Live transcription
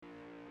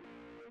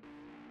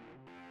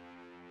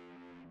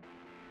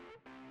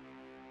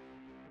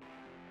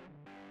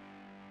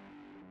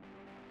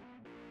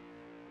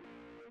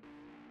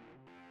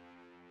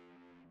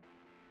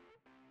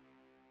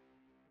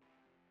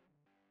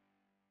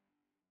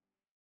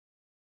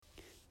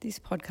This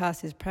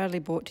podcast is proudly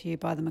brought to you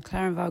by the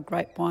McLaren Vale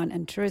Grape Wine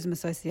and Tourism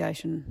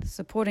Association,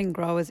 supporting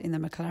growers in the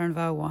McLaren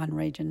Vale wine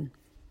region.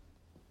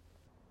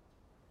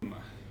 We're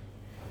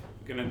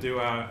going to do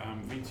our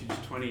vintage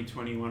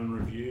 2021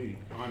 review.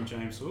 I'm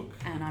James Hook.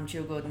 And I'm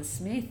Jill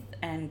Gordon-Smith.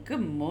 And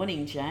good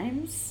morning,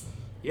 James.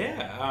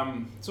 Yeah,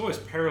 it's always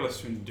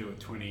perilous when you do a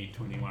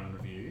 2021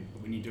 review,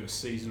 when you do a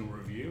seasonal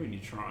review and you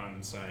try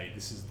and say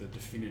this is the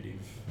definitive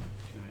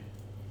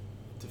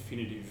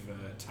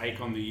take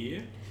on the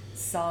year.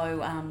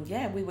 So,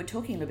 we were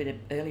talking a little bit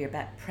earlier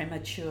about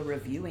premature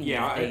reviewing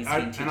of these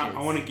vintages. And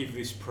I want to give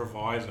this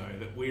proviso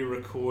that we're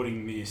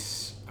recording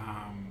this,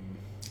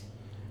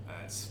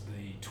 it's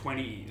the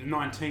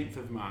 19th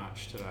of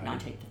March today.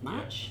 19th of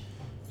March.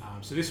 Yeah.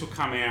 So this will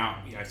come out,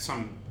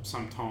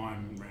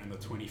 sometime around the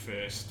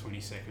 21st,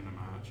 22nd of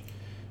March.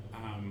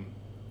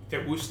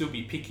 There will still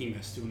be picking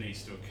that still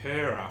needs to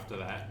occur after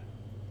that.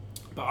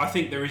 But I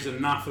think there is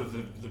enough of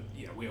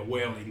we are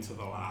well into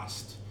the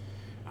last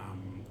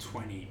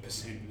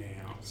 20%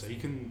 now, so you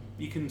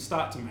can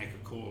start to make a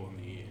call on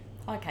the year.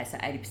 Okay, so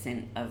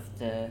 80% of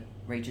the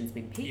region's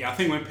been picked. Yeah, I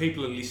think when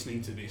people are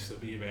listening to this,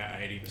 it'll be about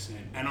 80%.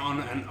 And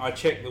I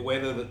checked the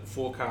weather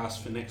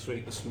forecast for next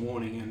week this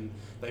morning, and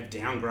they've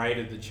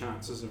downgraded the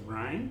chances of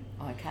rain.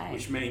 Okay.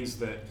 Which means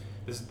that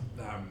there's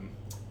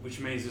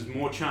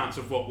more chance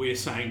of what we're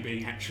saying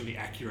being actually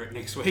accurate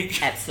next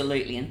week.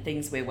 Absolutely, and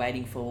things we're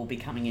waiting for will be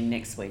coming in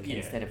next week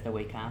instead of the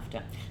week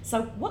after.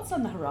 So what's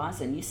on the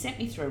horizon? You sent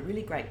me through a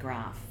really great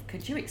graph.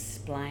 Could you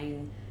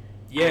explain?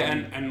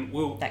 And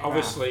we'll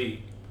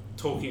obviously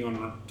talking on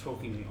a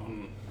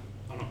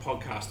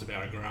podcast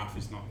about a graph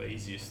is not the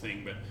easiest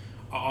thing, but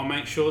I'll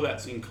make sure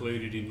that's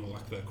included in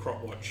the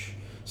Crop Watch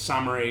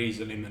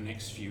summaries and in the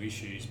next few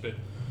issues. But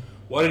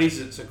what it is,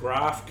 it's a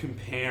graph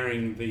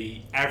comparing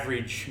the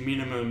average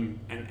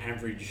minimum and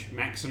average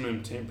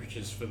maximum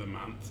temperatures for the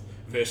month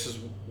versus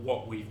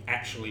what we've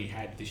actually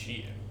had this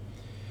year.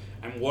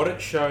 And what it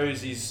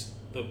shows is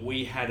that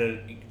we had a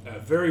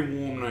very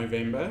warm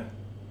November,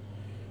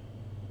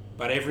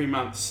 but every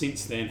month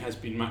since then has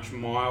been much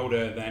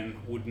milder than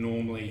would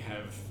normally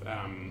have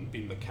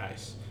been the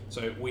case.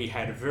 So we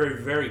had a very,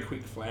 very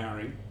quick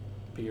flowering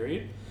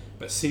period,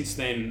 but since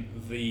then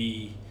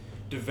the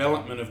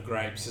development of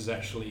grapes has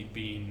actually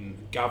been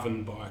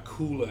governed by a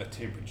cooler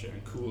temperature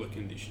and cooler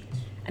conditions.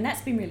 And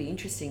that's been really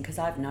interesting because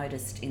I've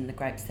noticed in the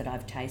grapes that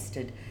I've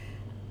tasted,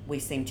 we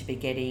seem to be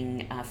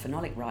getting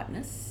phenolic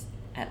ripeness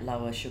at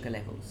lower sugar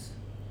levels.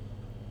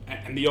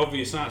 And the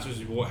obvious answer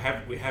is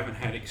we haven't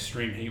had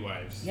extreme heat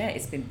waves. Yeah,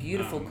 it's been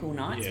beautiful, cool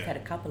nights. We've had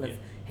a couple of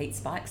heat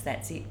spikes.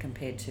 That's it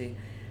compared to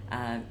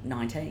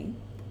 19.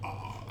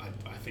 I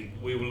think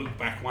we will look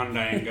back one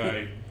day and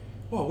go,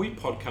 well, we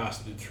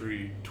podcasted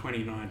through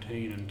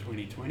 2019 and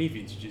 2020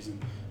 vintages, and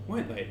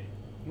weren't they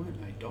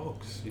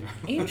dogs?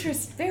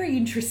 Very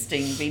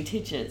interesting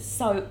vintages.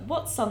 So,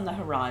 what's on the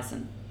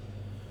horizon?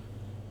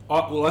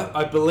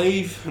 I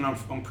believe, and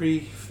I'm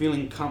pretty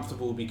feeling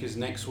comfortable because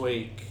next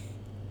week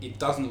it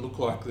doesn't look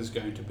like there's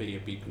going to be a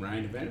big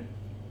rain event,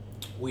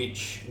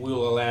 which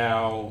will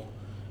allow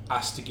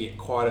us to get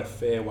quite a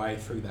fair way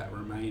through that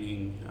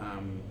remaining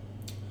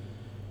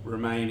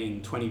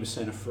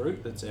 20% of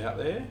fruit that's out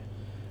there.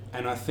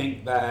 And I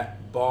think that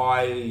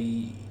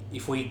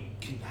if we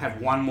can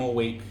have one more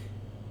week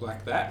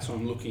like that, so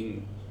I'm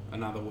looking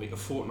another week, a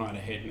fortnight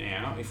ahead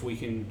now, if we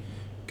can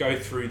go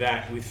through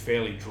that with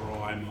fairly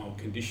dry, mild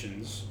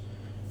conditions,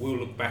 we'll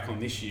look back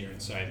on this year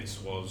and say this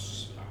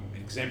was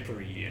an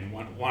exemplary year and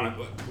one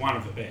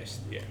of the best.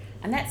 Yeah.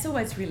 And that's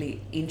always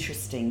really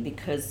interesting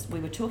because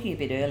we were talking a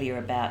bit earlier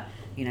about,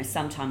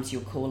 sometimes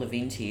you'll call a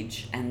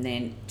vintage and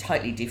then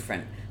totally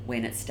different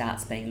when it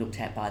starts being looked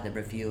at by the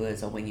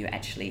reviewers or when you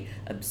actually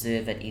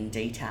observe it in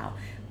detail.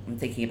 I'm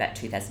thinking about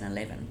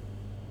 2011.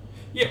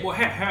 Yeah, well,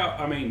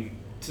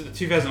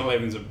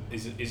 2011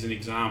 is an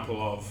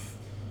example of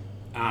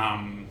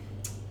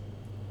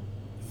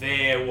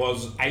there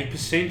was a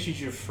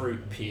percentage of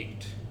fruit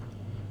picked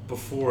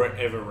before it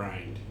ever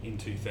rained in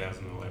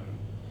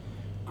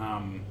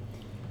 2011.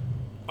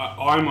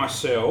 I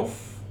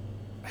myself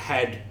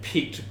had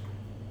picked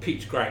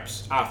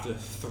grapes after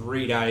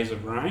 3 days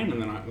of rain,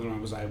 and then I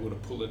was able to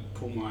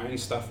pull my own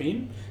stuff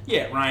in.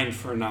 Yeah, it rained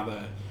for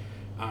another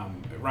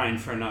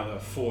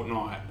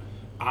fortnight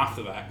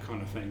after that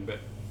kind of thing. But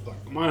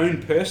my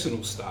own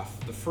personal stuff,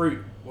 the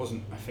fruit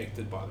wasn't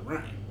affected by the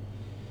rain.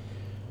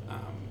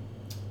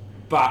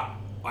 But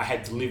I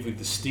had to live with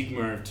the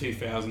stigma of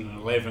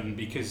 2011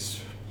 because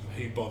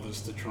who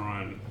bothers to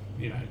try and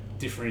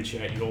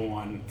differentiate your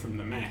wine from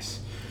the mass?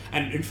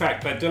 And in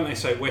fact, don't they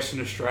say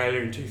Western Australia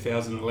in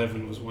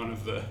 2011 was one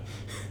of the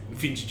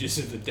vintages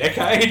of the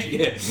decade?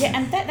 Yeah,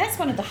 and that's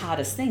one of the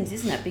hardest things,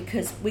 isn't it?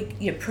 Because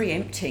you're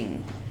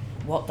preempting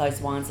what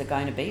those wines are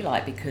going to be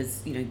like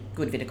because,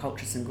 good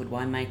viticulturists and good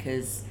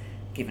winemakers,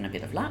 given a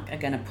bit of luck, are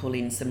going to pull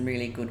in some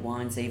really good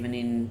wines even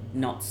in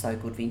not so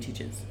good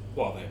vintages.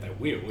 Well, they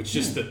will. It's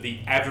just that the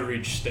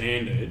average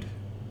standard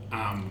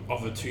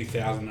of a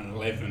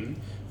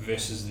 2011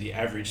 versus the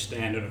average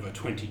standard of a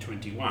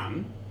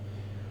 2021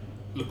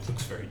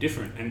 looks very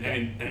different.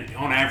 And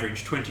on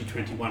average,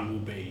 2021 will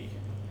be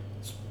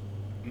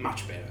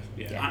much better.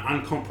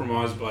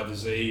 Uncompromised by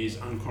disease,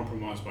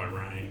 uncompromised by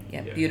rain.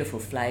 Beautiful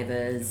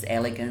flavours,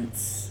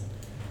 elegance.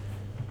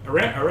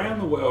 Around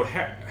the world,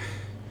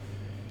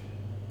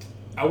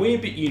 are we a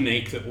bit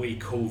unique that we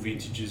call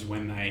vintages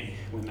when they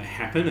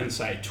happen and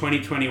say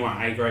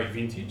 2021 A grade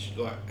vintage?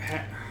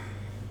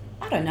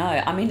 I don't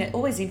know. I mean, it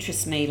always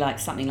interests me, like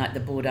something like the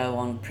Bordeaux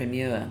on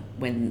Primeur,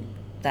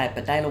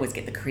 but they'll always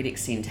get the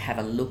critics in to have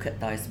a look at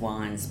those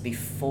wines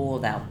before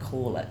they'll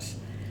call it.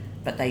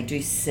 But they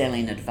do sell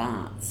in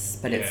advance.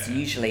 But it's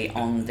usually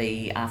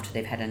after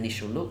they've had an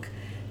initial look,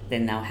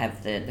 then they'll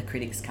have the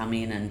critics come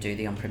in and do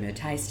the on Primeur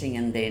tasting,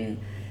 and then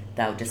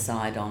they'll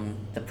decide on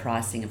the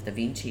pricing of the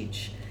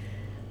vintage.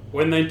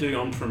 When they do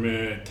on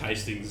Primeur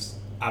tastings,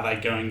 are they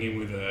going in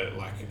with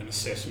an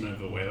assessment of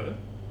the weather?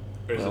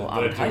 I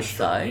would hope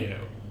so. Yeah.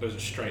 Is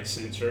it straight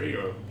sensory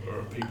or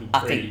are people? I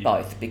think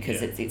both,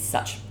 because it's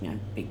such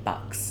big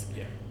bucks.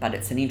 Yeah. But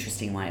it's an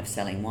interesting way of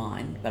selling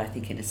wine. But I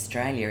think in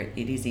Australia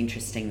it is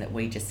interesting that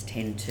we just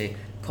tend to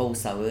call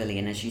so early.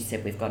 And as you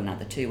said, we've got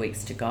another 2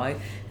 weeks to go.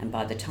 And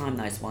by the time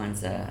those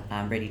wines are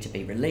ready to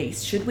be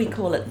released, should we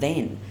call it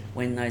then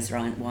when those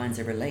wines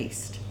are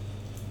released?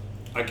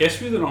 I guess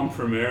with an on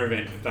Primeur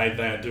event, they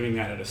are doing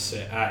that at a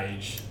set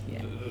age.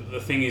 Yeah. The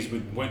thing is,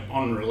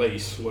 on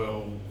release,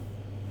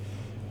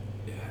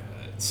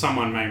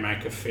 someone may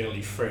make a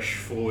fairly fresh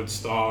forward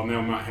style, and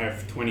they might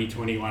have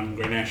 2021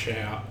 Grenache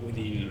out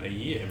within a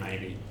year,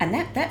 maybe. And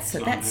that's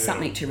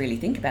something to really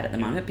think about at the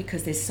moment,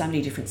 because there's so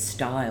many different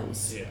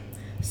styles. Yeah.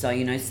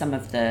 So some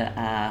of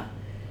the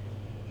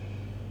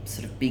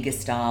sort of bigger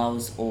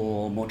styles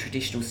or more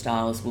traditional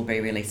styles will be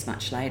released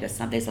much later.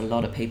 So there's a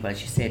lot of people,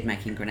 as you said,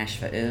 making Grenache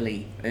for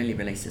early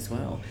release as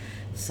well.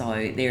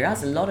 So there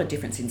is a lot of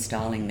difference in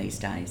styling these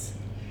days.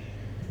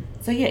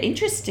 So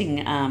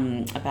interesting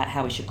about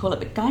how we should call it.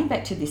 But going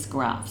back to this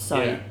graph,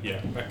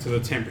 back to the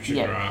temperature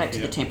graph. Back to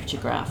the temperature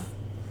graph.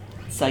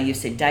 So you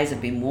said days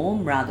have been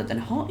warm rather than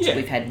hot. Yeah.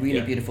 We've had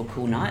really beautiful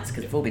cool nights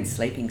because we've all been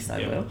sleeping so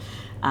well,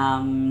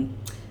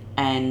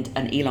 and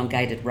an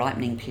elongated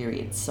ripening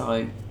period.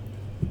 So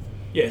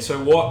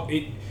so what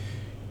it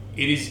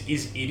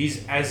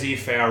is as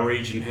if our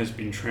region has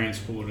been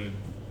transported.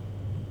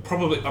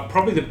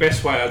 Probably the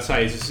best way I'd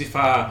say is as if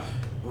our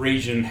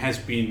region has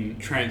been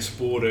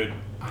transported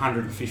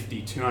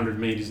 150, 200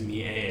 metres in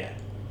the air.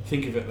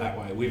 Think of it that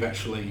way. We've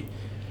actually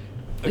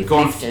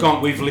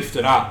we've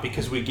lifted up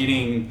because we're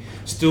getting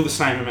still the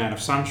same amount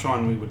of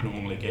sunshine we would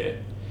normally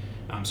get.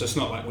 So it's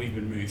not like we've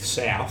been moved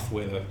south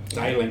where the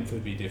day length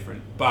would be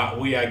different, but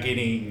we are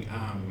getting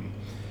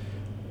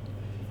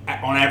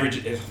on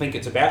average, I think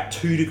it's about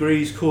 2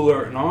 degrees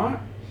cooler at night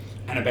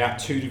and about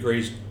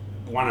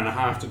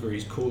 1.5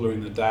 degrees cooler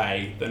in the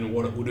day than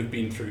what it would have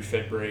been through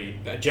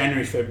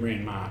January, February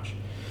and March.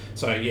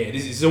 So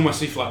it's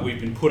almost as if we've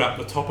been put up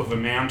the top of a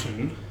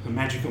mountain, a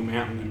magical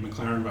mountain in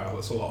McLaren Vale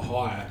that's a lot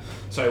higher.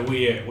 So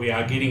we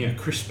are getting a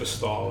crisper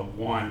style of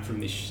wine from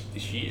this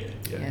year.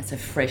 Yeah, it's a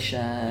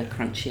fresher,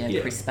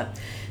 crunchier, crisper.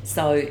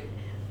 So,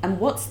 and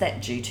what's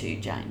that due to,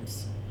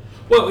 James?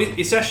 Well,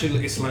 it's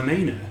La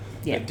Nina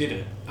that did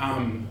it.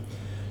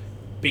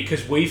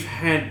 Because we've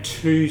had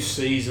 2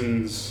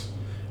 seasons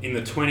in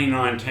the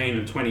 2019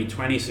 and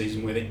 2020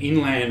 season where the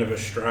inland of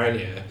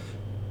Australia,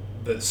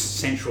 the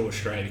central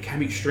Australia,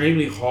 became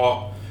extremely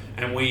hot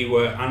and we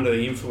were under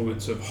the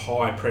influence of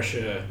high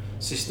pressure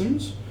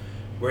systems.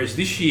 Whereas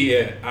this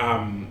year,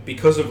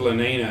 because of La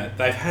Nina,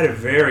 they've had a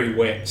very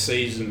wet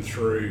season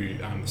through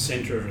the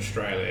centre of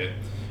Australia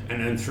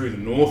and then through the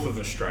north of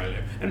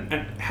Australia. And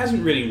it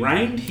hasn't really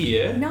rained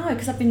here. No,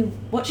 because I've been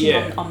watching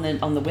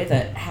on the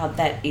weather how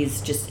that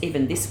is just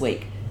even this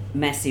week.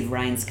 Massive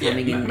rains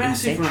coming in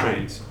massive central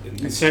rains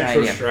in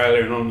central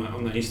Australia and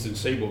on the eastern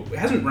seaboard. It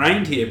hasn't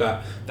rained here,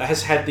 but that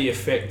has had the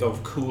effect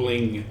of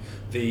cooling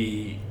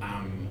the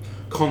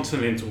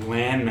continental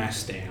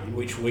landmass down,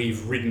 which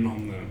we've ridden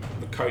on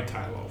the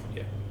coattail of.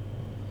 Yeah.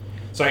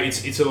 So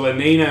it's a La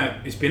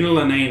Nina. It's been a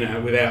La Nina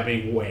without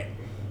being wet.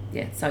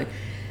 Yeah. So,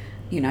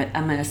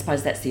 I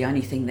suppose that's the only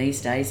thing these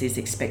days is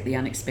expect the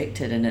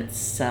unexpected, and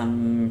it's.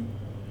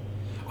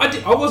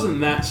 I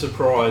wasn't that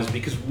surprised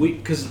because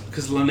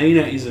La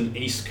Nina is an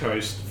East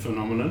Coast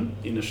phenomenon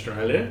in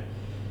Australia,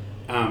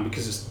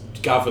 because it's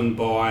governed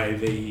by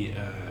the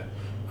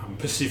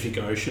Pacific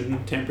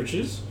Ocean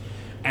temperatures,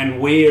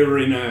 and we're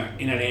in an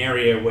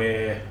area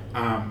where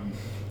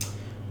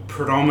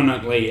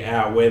predominantly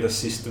our weather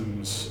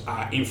systems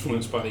are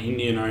influenced by the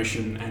Indian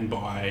Ocean and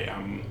by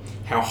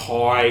how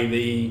high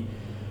the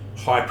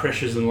high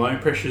pressures and low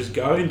pressures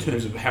go in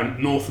terms of how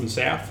north and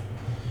south.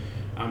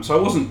 So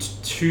I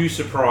wasn't too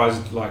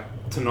surprised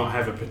to not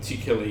have a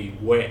particularly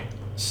wet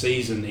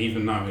season,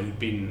 even though it had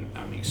been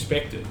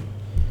expected.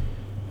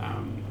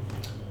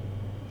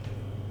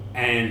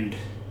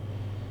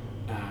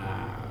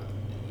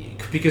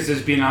 Because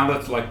there's been other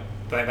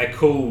they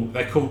call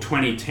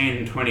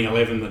 2010,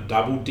 2011 the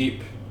double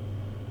dip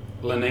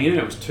La Nina.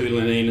 It was 2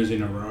 La Ninas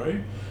in a row,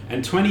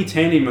 and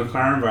 2010 in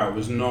McLaren Vale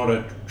was not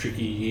a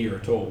tricky year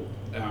at all.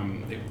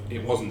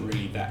 it wasn't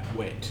really that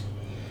wet.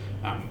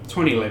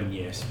 2011,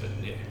 yes, but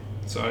yeah.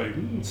 So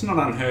it's not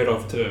unheard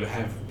of to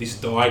have this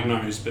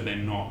diagnosed, but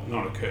then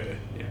not occur.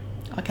 Yeah.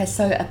 Okay,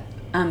 so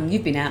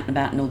you've been out and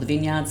about in all the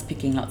vineyards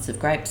picking lots of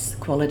grapes.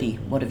 Quality,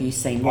 what have you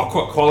seen? Well,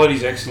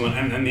 quality's excellent,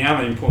 and the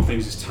other important thing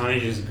is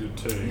tonnages are good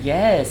too.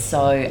 Yeah,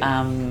 so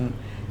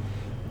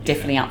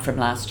definitely up from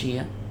last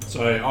year.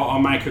 So I'll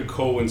make a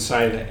call and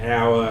say that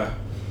our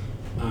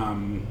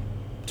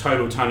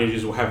total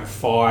tonnages will have a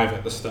 5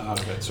 at the start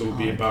of it, so we'll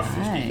be above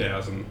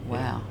 50,000. Wow.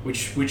 Yeah.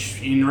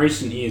 Which in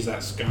recent years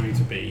that's going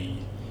to be.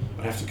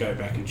 I'd have to go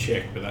back and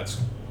check, but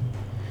that's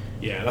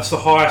the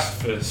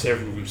highest for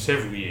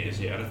several years.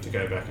 Yeah, I'd have to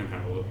go back and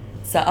have a look.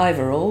 So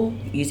overall,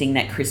 using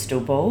that crystal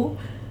ball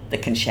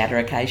that can shatter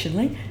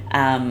occasionally,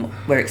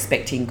 we're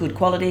expecting good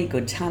quality,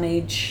 good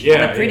tonnage,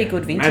 and a pretty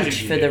good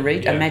vintage for the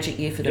region. A magic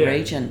year for the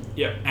region.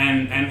 Yeah,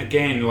 and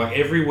again, like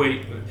every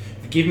week,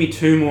 give me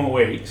 2 more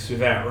weeks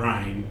without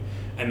rain,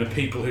 and the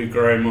people who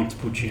grow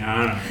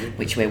Montepulciano,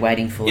 which we're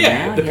waiting for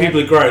now. The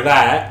people who grow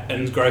that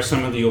and grow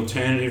some of the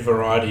alternative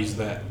varieties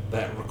that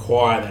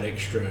require that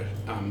extra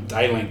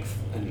day length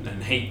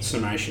and heat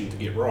summation to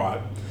get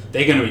ripe,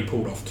 they're going to be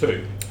pulled off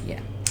too. Yeah.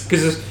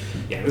 Because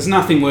there's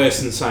nothing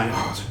worse than saying,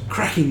 it's a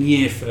cracking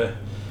year for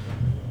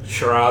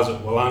Shiraz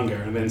at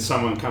Wollonga, and then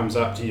someone comes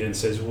up to you and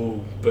says,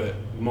 well, but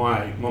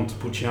my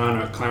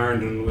Montepulciano at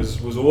Clarendon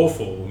was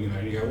awful. You know,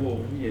 you go,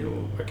 well, yeah,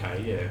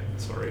 okay, yeah,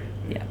 sorry.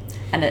 Yeah,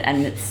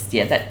 and it's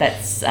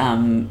that's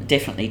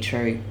definitely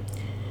true.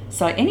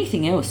 So,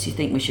 anything else you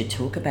think we should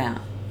talk about?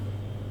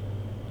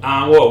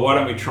 Well, why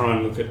don't we try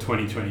and look at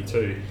 2022?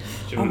 Do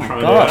you want to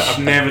try gosh.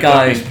 And do that? I've never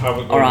done this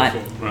publicly All right.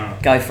 before.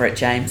 Right. Go for it,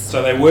 James.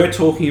 So they were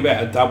talking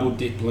about a double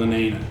dip La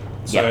Nina.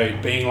 So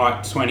being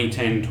like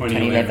 2010,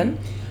 2011.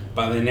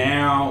 But they're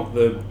now,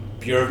 the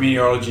Bureau of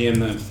Meteorology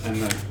and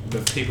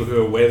the people who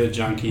are weather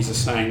junkies are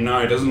saying,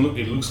 no, it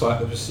looks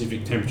like the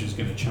Pacific temperature is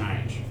going to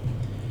change.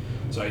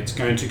 So it's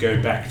going to go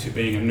back to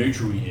being a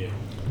neutral year.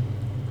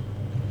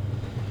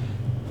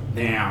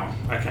 Now,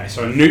 okay,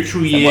 so a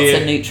neutral year...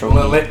 what's a neutral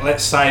year?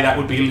 Let's say that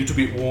would be a little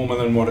bit warmer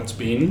than what it's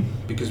been,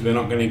 because we're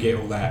not going to get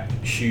all that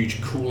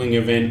huge cooling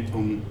event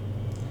on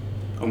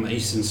the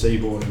eastern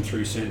seaboard and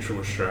through central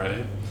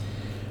Australia.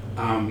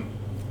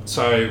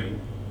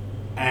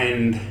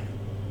 And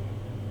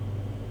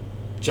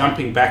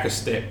jumping back a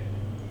step,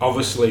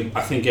 obviously, I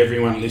think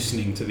everyone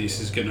listening to this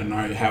is going to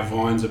know how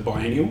vines are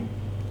biennial,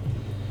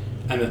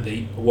 and that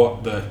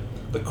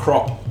the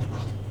crop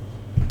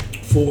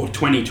for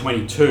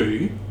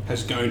 2022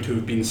 is going to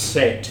have been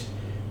set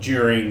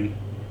during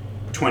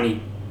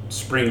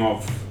spring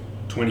of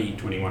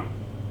 2021.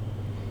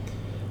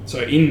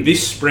 So in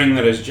this spring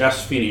that has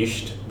just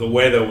finished, the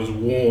weather was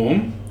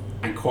warm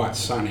and quite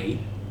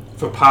sunny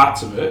for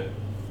parts of it.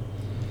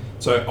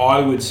 So I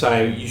would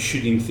say you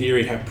should, in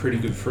theory, have pretty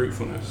good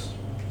fruitfulness.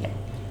 Yep.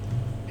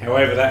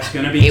 However, that's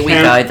going to be... Here we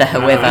go, the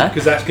however.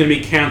 Because that's going to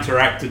be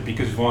counteracted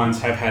because vines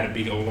have had a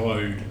bigger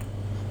load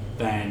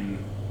than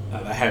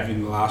they have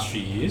in the last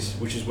few years,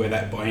 which is where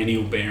that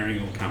biennial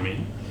bearing will come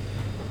in.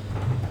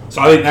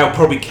 So I think they'll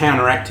probably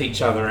counteract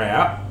each other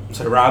out.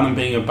 So rather than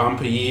being a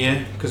bumper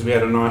year because we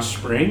had a nice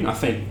spring, I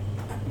think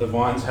the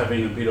vines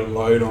having a bit of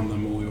load on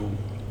them will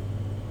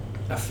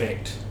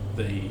affect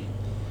the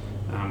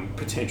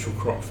potential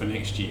crop for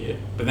next year.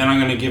 But then I'm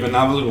going to give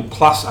another little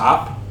plus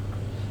up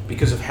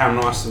because of how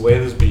nice the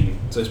weather's been.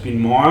 So it's been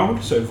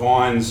mild, so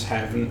vines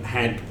haven't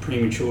had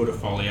premature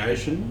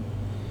defoliation.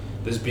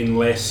 There's been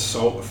less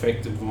salt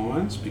affected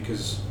vines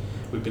because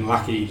we've been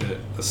lucky that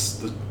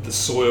the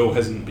soil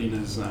hasn't been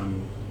as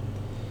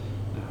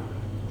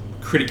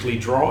critically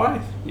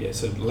dry. Yeah,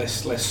 so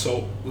less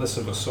salt, less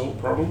of a salt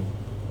problem.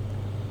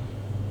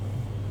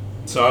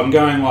 So I'm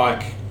going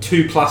like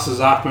 2 pluses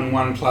up and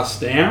 1 plus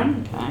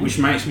down, which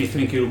makes me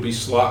think it'll be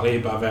slightly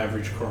above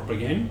average crop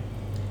again.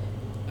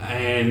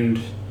 And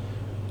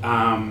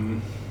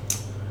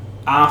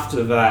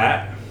after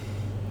that,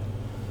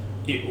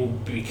 it will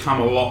become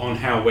a lot on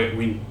how wet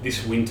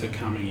this winter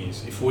coming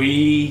is. If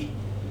we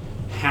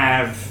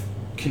have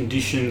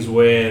conditions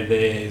where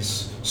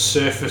there's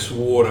surface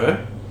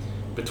water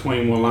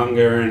between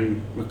Wollonga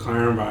and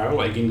McLaren Vale,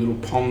 like in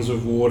little ponds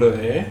of water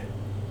there,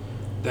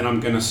 then I'm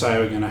going to say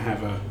we're going to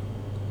have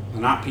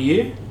an up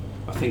year.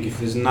 I think if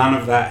there's none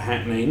of that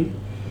happening,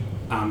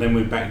 then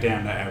we're back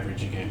down to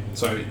average again.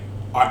 So,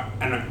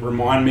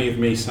 remind me of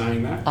me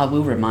saying that. I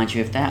will remind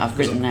you of that. I've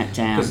written that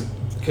down.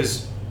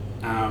 Because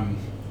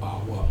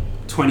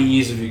 20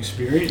 years of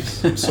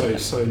experience. I'm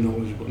so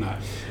knowledgeable. No.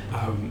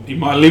 In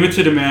my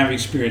limited amount of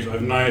experience,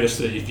 I've noticed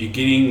that if you're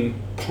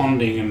getting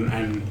ponding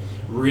and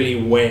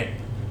really wet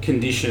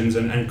conditions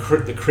and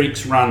the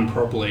creeks run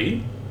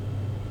properly,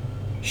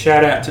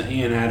 shout out to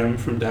Ian Adam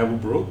from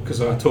Dabblebrook,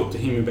 because I talked to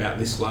him about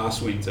this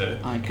last winter,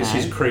 because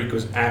his creek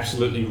was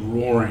absolutely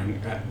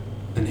roaring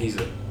and he's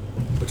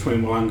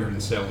between Wollonga and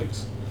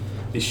Sellex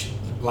this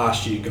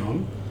last year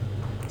gone.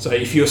 So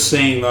if you're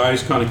seeing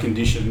those kind of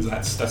conditions,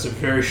 that's a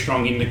very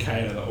strong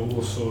indicator that all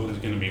the soil is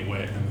going to be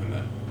wet and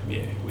that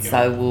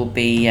So we'll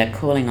be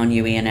calling on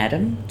you, Ian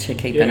Adam, to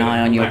keep an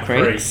eye on your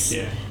creeks.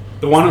 Creek,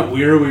 the one at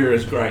Wirrawira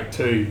is great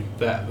too.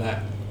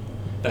 That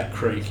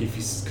creek,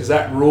 because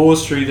that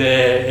roars through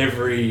there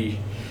every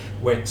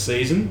wet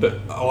season, but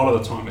a lot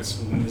of the time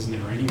there's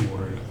never any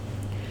water in it.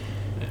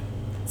 Yeah.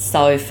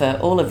 So for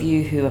all of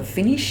you who have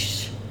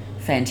finished,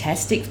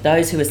 fantastic.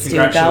 Those who are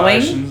still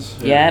going,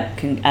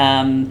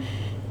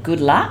 good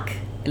luck.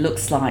 It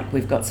looks like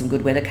we've got some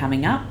good weather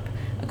coming up,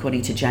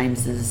 according to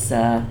James's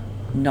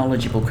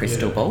knowledgeable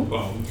crystal ball.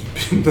 Well,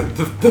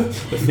 the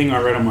thing I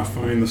read on my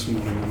phone this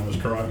morning when I was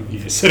driving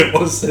here said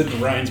the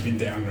rain's been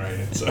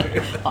downgraded. So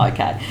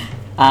okay,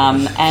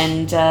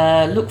 and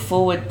look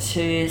forward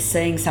to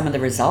seeing some of the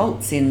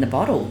results in the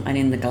bottle and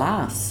in the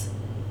glass.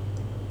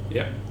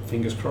 Yep,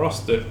 fingers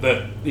crossed that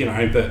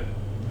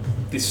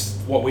this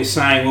what we're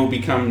saying will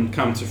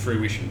come to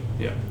fruition.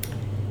 Yeah,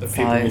 that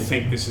people will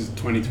think this is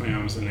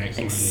 2021 was an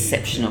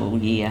exceptional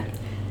year.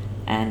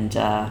 And.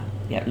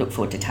 Look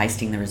forward to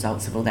tasting the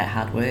results of all that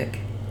hard work.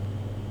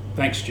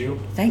 Thanks, Jill.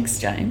 Thanks,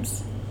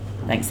 James.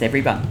 Thanks,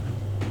 everyone.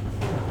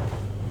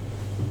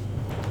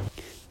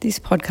 This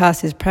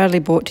podcast is proudly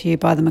brought to you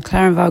by the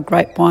McLaren Vale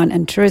Grape Wine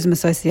and Tourism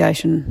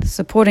Association,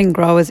 supporting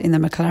growers in the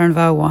McLaren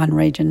Vale wine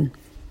region.